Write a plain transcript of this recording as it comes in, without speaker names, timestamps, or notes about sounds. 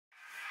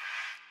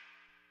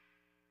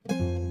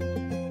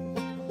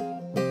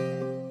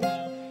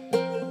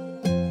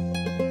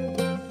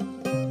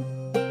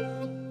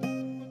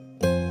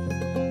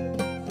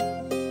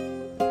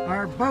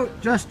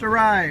boat just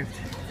arrived.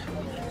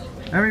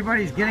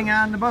 Everybody's getting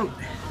on the boat.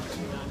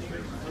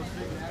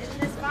 Isn't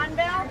this fun,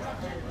 Bill?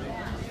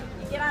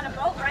 You get on a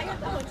boat right at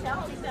the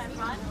hotel. Isn't that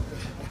fun?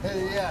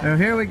 Yeah. So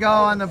here we go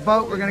on the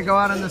boat. We're going to go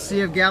out on the Sea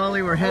of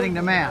Galilee. We're heading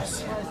to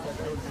Mass.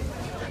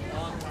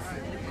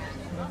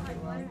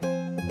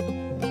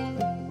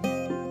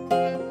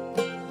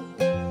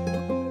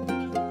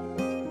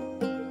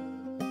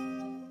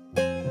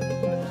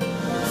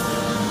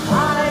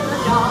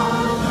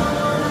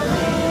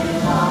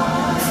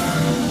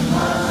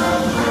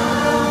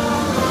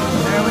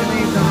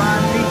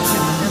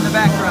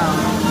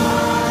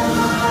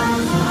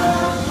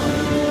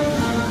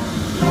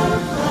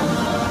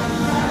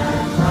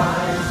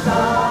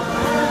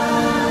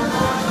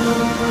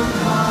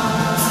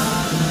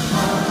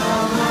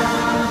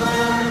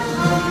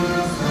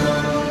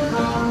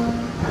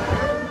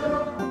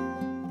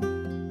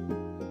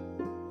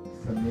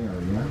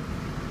 Samaria,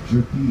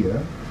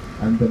 Judea,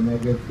 and the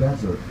Negev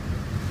desert.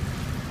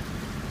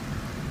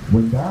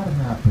 When that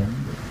happened,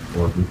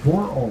 or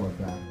before all of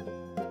that,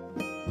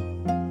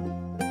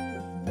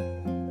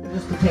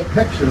 just to take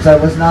pictures. I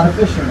was not a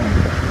fisherman.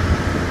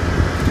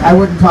 I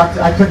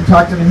couldn't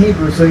talk to him in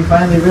Hebrew, so he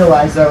finally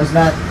realized I was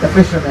not a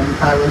fisherman.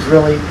 I was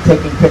really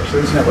taking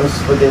pictures, and it was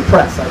for the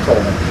press, I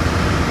told him.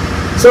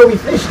 So we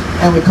fished,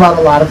 and we caught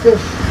a lot of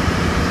fish.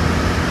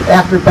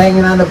 After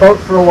banging on the boat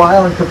for a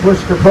while and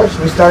kerpush,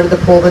 we started to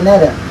pull the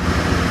net in.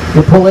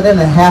 We pull it in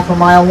a half a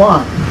mile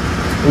long,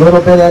 a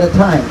little bit at a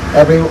time.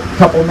 Every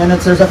couple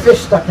minutes there's a fish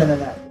stuck in the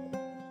net.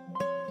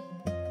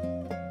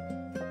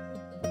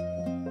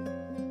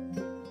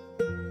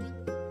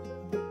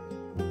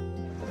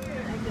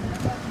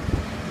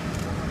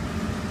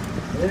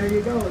 There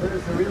you go,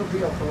 there's the real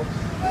deal, folks.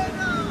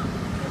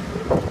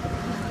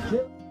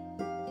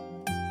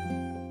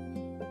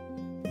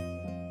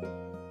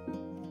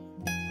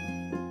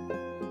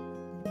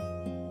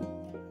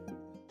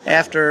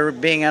 After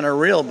being on a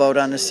real boat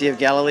on the Sea of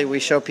Galilee, we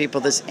show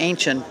people this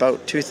ancient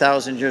boat,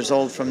 2,000 years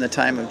old from the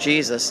time of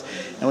Jesus,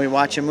 and we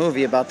watch a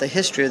movie about the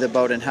history of the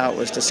boat and how it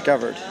was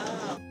discovered.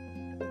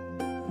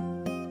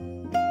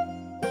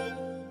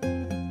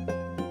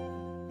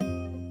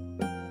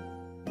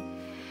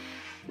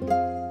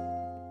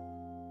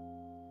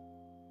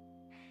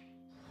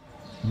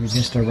 We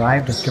just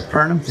arrived at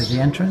Capernaum to the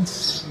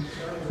entrance,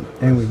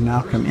 and we've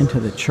now come into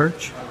the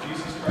church,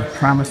 the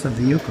promise of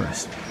the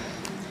Eucharist.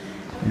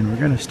 And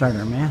we're going to start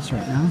our Mass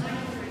right now.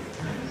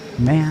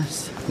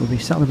 Mass will be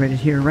celebrated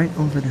here right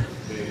over the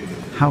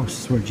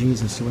house where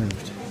Jesus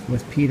lived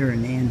with Peter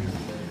and Andrew.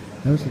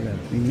 Those are the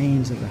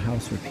remains of the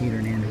house where Peter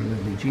and Andrew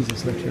lived. And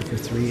Jesus lived here for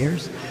 3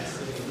 years.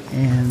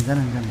 And then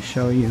I'm going to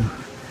show you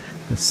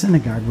the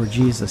synagogue where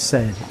Jesus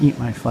said, "Eat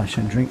my flesh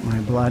and drink my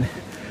blood."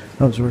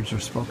 Those words were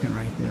spoken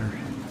right there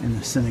in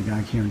the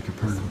synagogue here in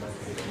Capernaum.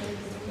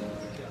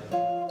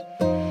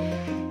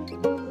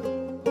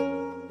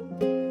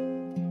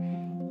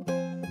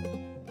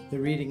 The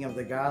reading of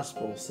the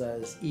Gospel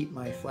says, "Eat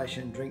my flesh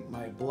and drink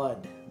my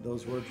blood."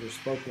 Those words were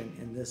spoken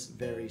in this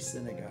very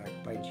synagogue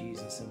by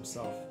Jesus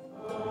himself.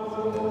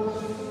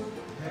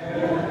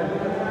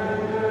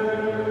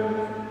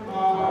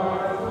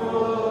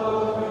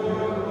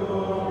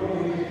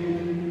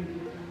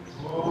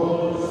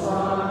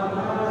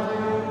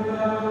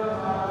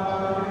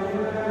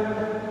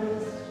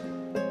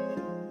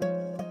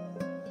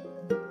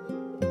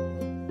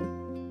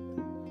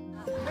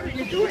 What are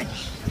you doing?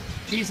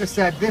 Jesus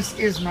said, "This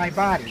is my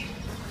body,"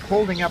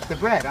 holding up the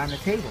bread on the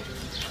table.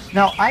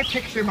 Now, I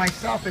picture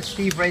myself as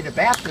Steve Ray the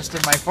Baptist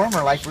in my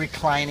former life,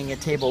 reclining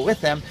at table with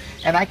them,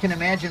 and I can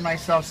imagine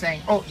myself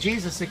saying, "Oh,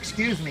 Jesus,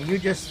 excuse me, you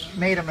just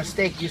made a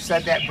mistake. You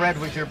said that bread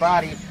was your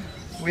body.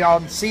 We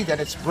all see that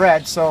it's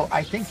bread, so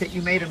I think that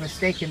you made a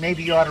mistake, and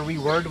maybe you ought to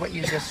reword what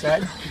you just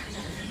said.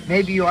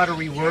 Maybe you ought to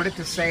reword it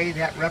to say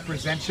that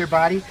represents your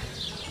body,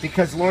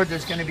 because, Lord,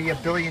 there's going to be a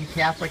billion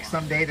Catholics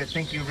someday that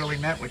think you really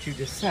meant what you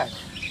just said,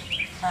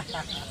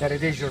 that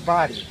it is your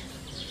body."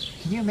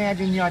 Can you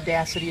imagine the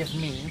audacity of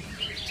me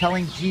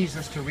telling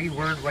Jesus to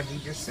reword what he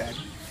just said?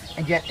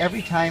 And yet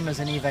every time as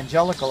an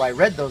evangelical I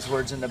read those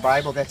words in the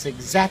Bible, that's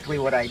exactly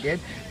what I did,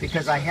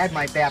 because I had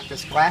my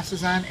Baptist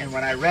glasses on, and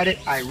when I read it,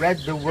 I read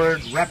the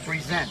word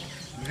represent.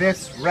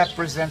 This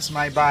represents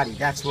my body.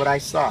 That's what I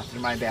saw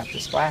through my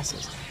Baptist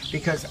glasses.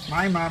 Because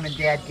my mom and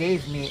dad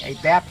gave me a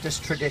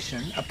Baptist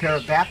tradition, a pair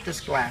of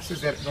Baptist glasses,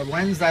 that the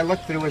lens I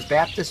looked through was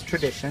Baptist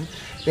tradition.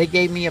 They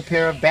gave me a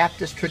pair of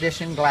Baptist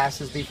tradition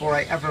glasses before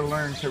I ever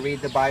learned to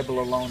read the Bible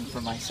alone for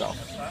myself.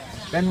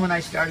 Then when I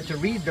started to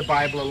read the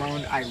Bible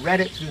alone, I read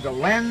it through the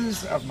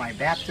lens of my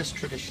Baptist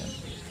tradition.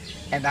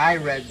 And I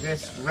read,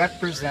 "This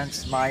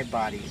represents my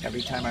body,"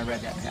 every time I read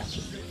that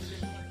passage.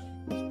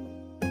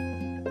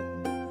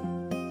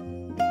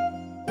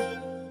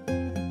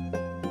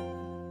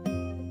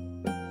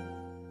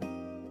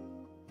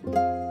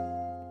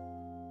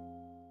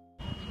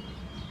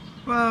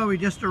 Well, we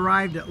just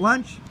arrived at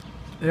lunch.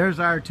 There's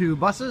our 2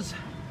 buses.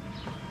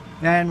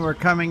 And we're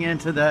coming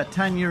into the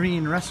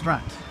Tangerine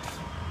restaurant.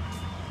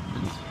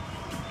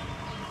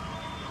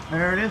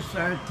 There it is,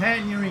 our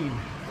Tangerine.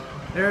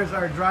 There's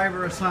our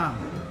driver, Assam.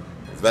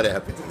 Very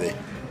happy today.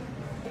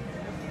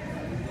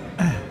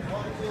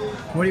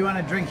 What do you want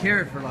to drink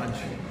here for lunch?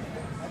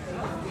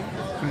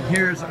 And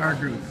here's our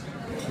group.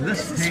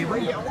 This table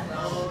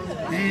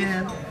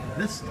and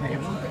this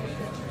table.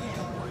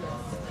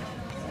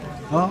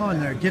 Oh,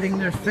 and they're getting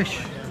their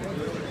fish.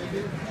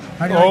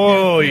 How do you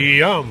like that?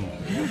 Yum.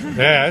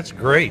 Yeah, that's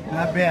great.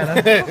 Not bad,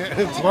 huh?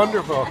 It's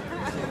wonderful.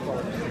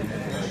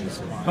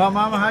 Well,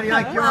 Mama, how do you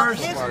like yours?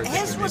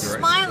 His was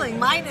smiling.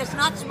 Mine is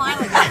not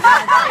smiling.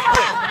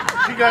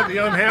 She got the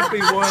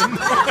unhappy one.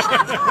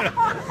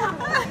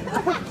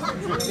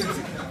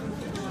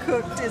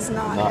 Cooked is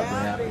not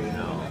happy.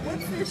 What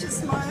fish is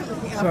smiling?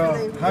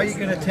 So, how are you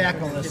going to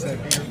tackle this thing?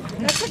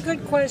 That's a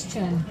good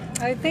question.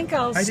 I think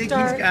I'll I think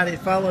start. he's got to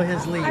follow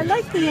his lead. I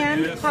like the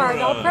end part.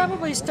 I'll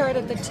probably start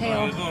at the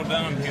tail.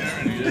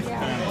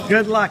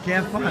 Good luck.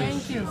 Have fun.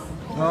 Thank you.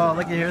 Oh,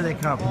 look at here they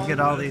come. Look at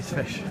all these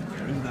fish.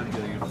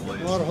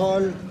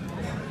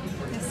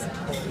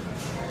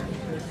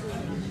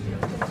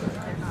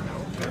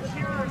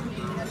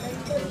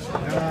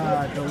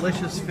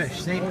 Delicious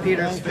fish. St.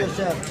 Peter's fish.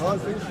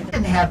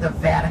 Didn't have the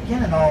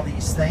Vatican and all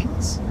these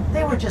things.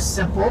 They were just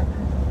simple,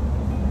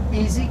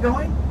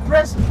 easygoing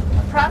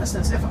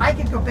Protestants. If I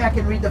could go back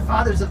and read the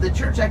fathers of the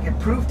church, I could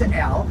prove to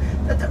Al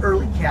that the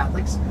early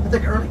Catholics,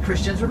 that the early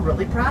Christians were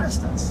really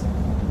Protestants.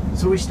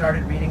 So we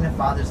started reading the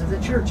fathers of the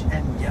church,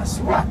 and guess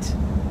what?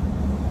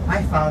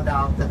 I found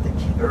out that the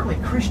early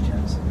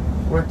Christians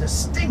were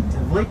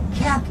distinctively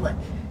Catholic.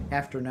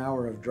 After an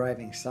hour of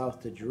driving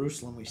south to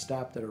Jerusalem, we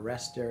stopped at a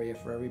rest area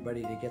for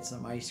everybody to get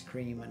some ice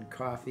cream and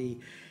coffee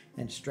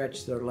and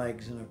stretch their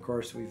legs. And of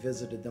course, we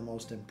visited the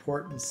most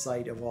important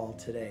site of all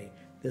today.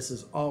 This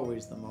is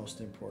always the most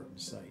important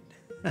site.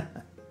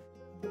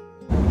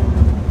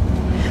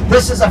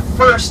 This is a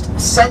first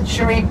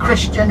century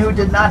Christian who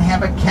did not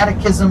have a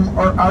catechism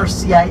or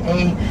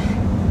RCIA.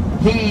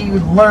 He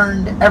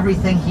learned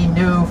everything he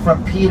knew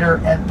from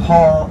Peter and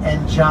Paul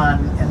and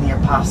John and the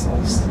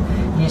apostles.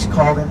 He's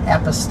called an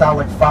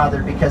apostolic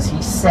father because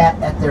he sat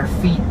at their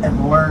feet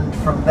and learned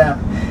from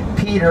them.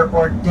 Peter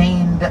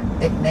ordained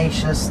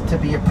Ignatius to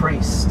be a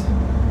priest.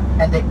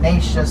 And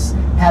Ignatius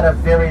had a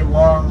very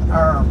long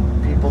arm.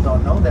 People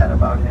don't know that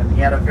about him. He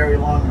had a very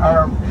long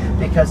arm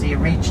because he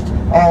reached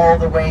all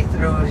the way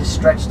through, he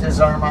stretched his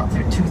arm out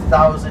through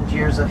 2,000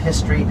 years of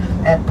history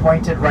and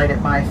pointed right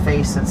at my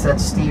face and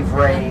said, "Steve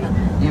Ray,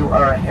 you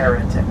are a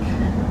heretic."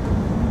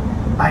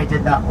 I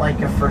did not like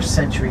a first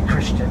century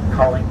Christian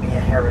calling me a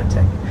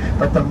heretic.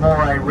 But the more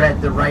I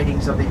read the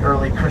writings of the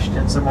early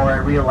Christians, the more I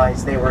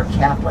realized they were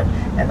Catholic,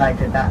 and I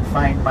could not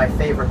find my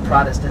favorite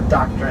Protestant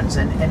doctrines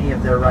in any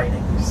of their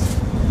writings.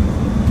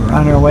 We're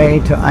on our way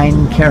to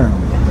Ein Kerem,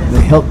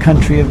 the hill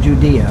country of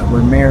Judea,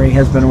 where Mary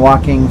has been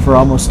walking for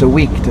almost a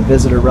week to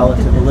visit her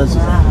relative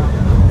Elizabeth.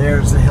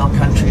 There's the hill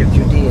country of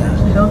Judea,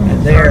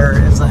 and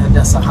there is the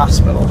Hadassah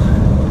Hospital.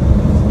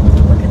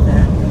 Look at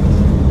that.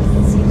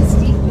 See the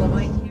steep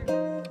blowing here?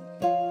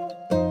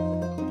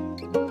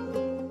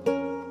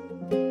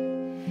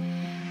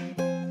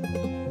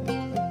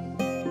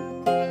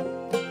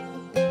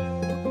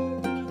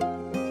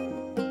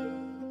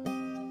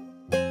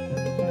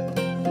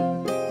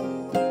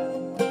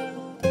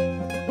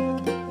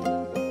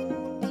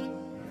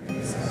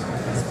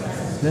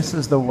 This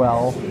is the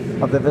well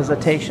of the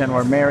Visitation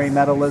where Mary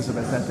met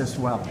Elizabeth at this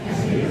well.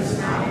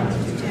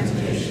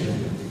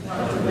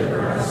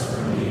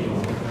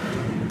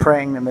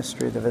 Praying the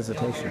mystery of the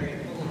Visitation.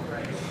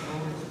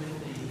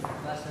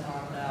 Blessed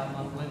art thou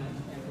among women,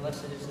 and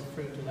blessed is the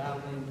fruit of thy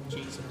womb,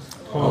 Jesus.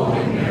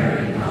 Holy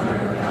Mary, Mother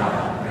of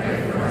God, pray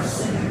for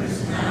us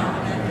sinners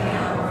now and at the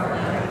hour of our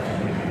death.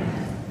 Amen.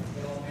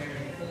 Hail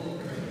Mary, full of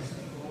grace,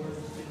 the Lord is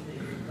with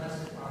thee.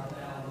 Blessed art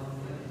thou among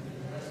women,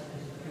 and blessed is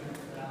the fruit of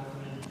thy womb,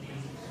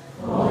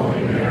 Jesus.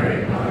 Holy Mary,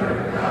 Mother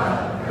of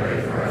God, pray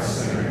for us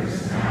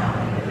sinners now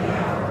and at the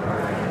hour of our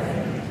death.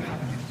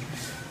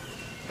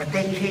 Amen. But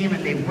they came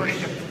and they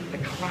worshiped the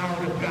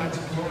cloud of God's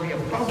glory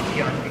above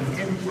the ark. They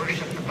didn't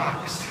worship the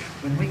box.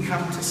 When we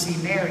come to see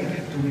Mary,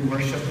 do we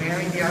worship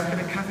Mary, the Ark of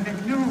the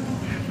Covenant? No.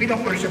 We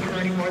don't worship her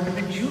any more than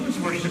the Jews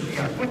worship the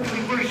Ark. What do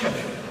we worship?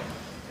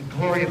 The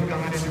glory of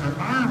God in her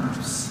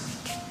arms.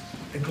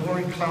 The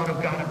glory cloud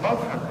of God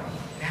above her.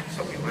 That's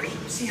what we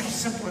worship. See how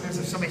simple it is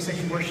if somebody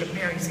says you worship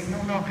Mary. You say,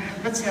 no,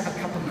 let's have a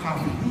cup of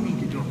coffee. We need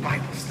to do a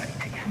Bible study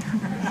together.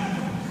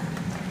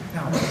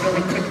 Now,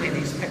 really quickly,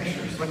 these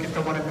pictures. Look at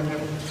the one in the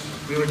middle.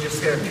 We were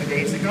just there 2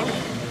 days ago.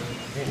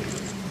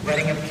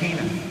 Wedding of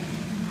Cana.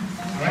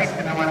 All right,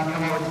 and I want to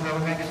come over to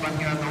the next one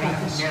here on the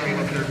left. Mary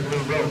with her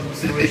blue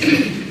robes. Who is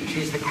she?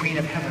 She's the Queen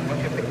of Heaven.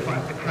 Look at the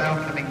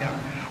crown coming down.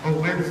 Oh,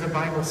 where does the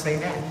Bible say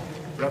that?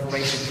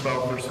 Revelation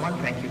 12, verse 1.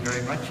 Thank you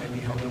very much. I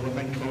beheld a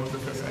woman clothed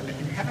with us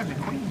in heaven, the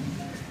Queen.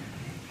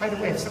 By the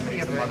way, if somebody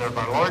is the mother of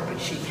our Lord, but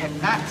she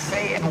cannot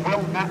say and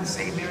will not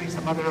say Mary's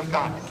the mother of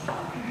God,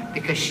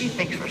 because she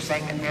thinks we're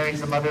saying that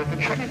Mary's the mother of the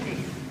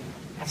Trinity.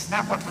 That's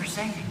not what we're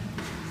saying.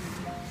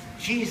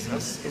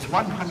 Jesus is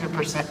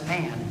 100%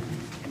 man.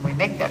 And we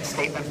make that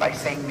statement by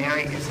saying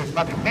Mary is his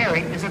mother.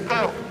 Mary is a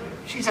girl.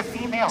 She's a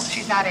female.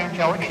 She's not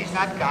angelic. She's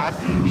not God.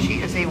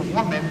 She is a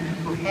woman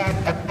who had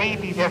a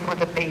baby, therefore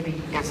the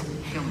baby is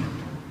human.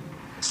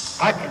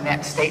 But in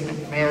that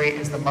statement, Mary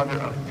is the mother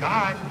of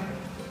God,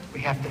 we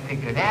have to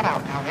figure that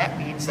out. Now that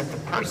means that the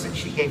person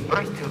she gave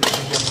birth to is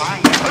a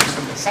divine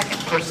person, the second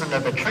person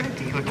of the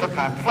Trinity who took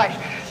on flesh.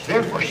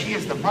 Therefore, she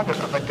is the mother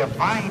of a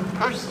divine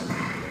person.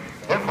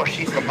 Therefore,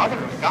 she's the mother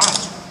of God.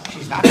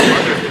 She's not the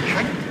mother of the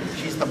Trinity.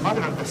 She's the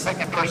mother of the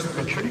second person of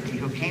the Trinity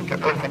who came to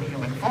earth in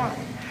human form.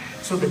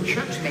 So the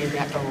church made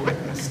that a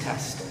litmus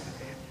test.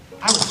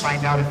 I would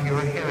find out if you're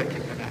a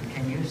heretic or not.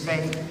 Can you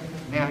say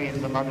Mary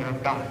is the mother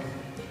of God?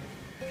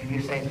 Can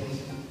you say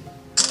this?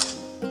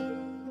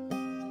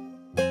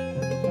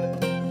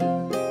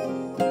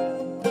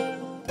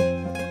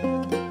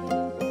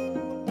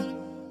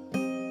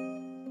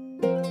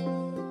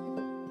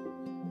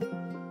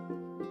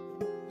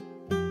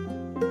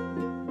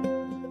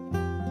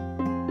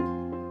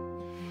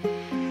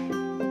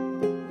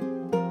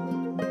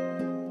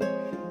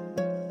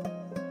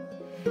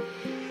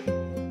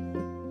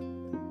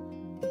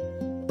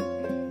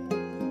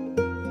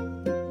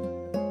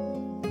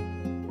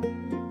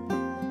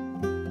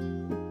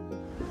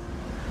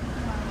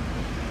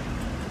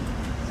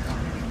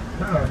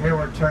 Oh, here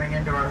we're turning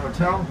into our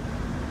hotel.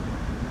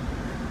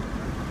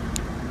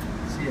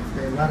 See if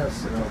they let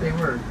us. They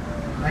were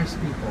nice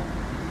people.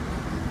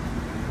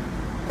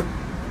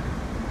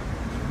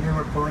 Here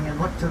we're pulling in.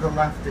 Look to the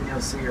left and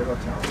you'll see your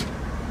hotel.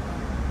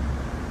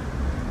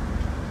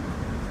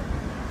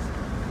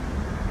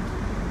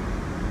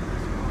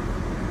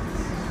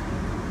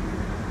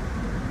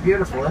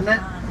 Beautiful, isn't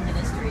it?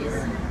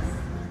 Ministries.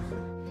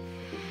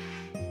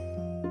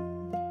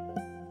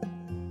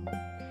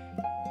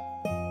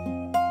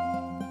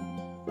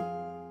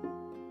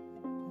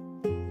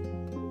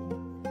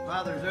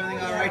 Father, is everything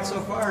all right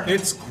so far?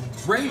 It's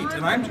great,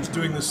 and I'm just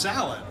doing the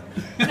salad.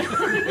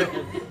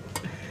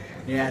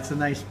 Yeah, it's a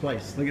nice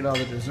place. Look at all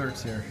the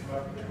desserts here.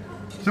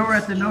 So we're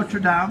at the Notre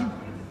Dame.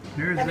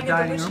 Here's the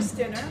dining room.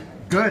 Dinner.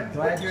 Good.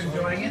 Glad you're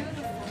enjoying it.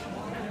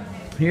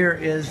 Here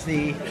is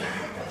the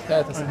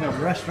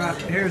restaurant.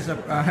 Here's the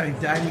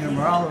dining room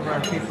where all of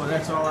our people,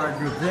 that's all our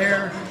group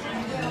there.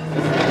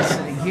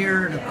 Sitting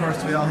here, and of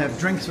course we all have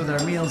drinks with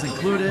our meals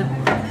included.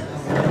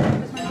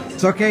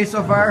 It's okay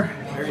so far?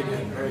 Very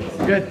good, very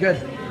good.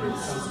 Good.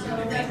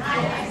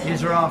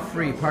 These are all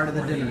free, part of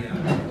the dinner.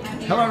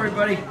 Hello,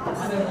 everybody.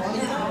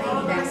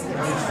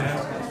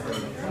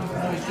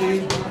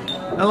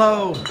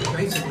 Hello.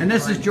 And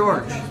this is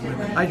George.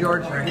 Hi,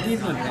 George.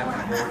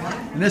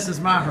 And this is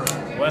Maher.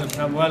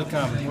 Welcome,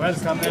 welcome.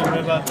 Welcome,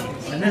 everybody.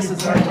 And this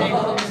is our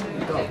table.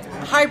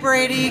 Hi,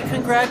 Brady.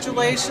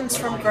 Congratulations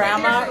from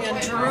Grandma in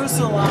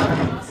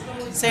Jerusalem.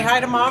 Say hi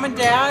to Mom and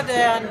Dad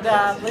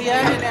and Leah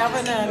and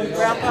Evan and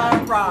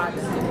Grandpa Rod.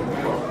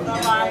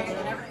 Bye-bye.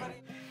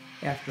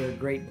 After a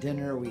great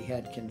dinner, we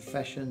had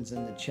confessions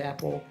in the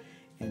chapel,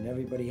 and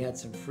everybody had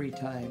some free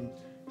time.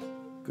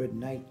 Good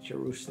night,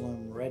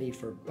 Jerusalem, ready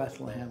for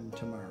Bethlehem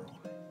tomorrow.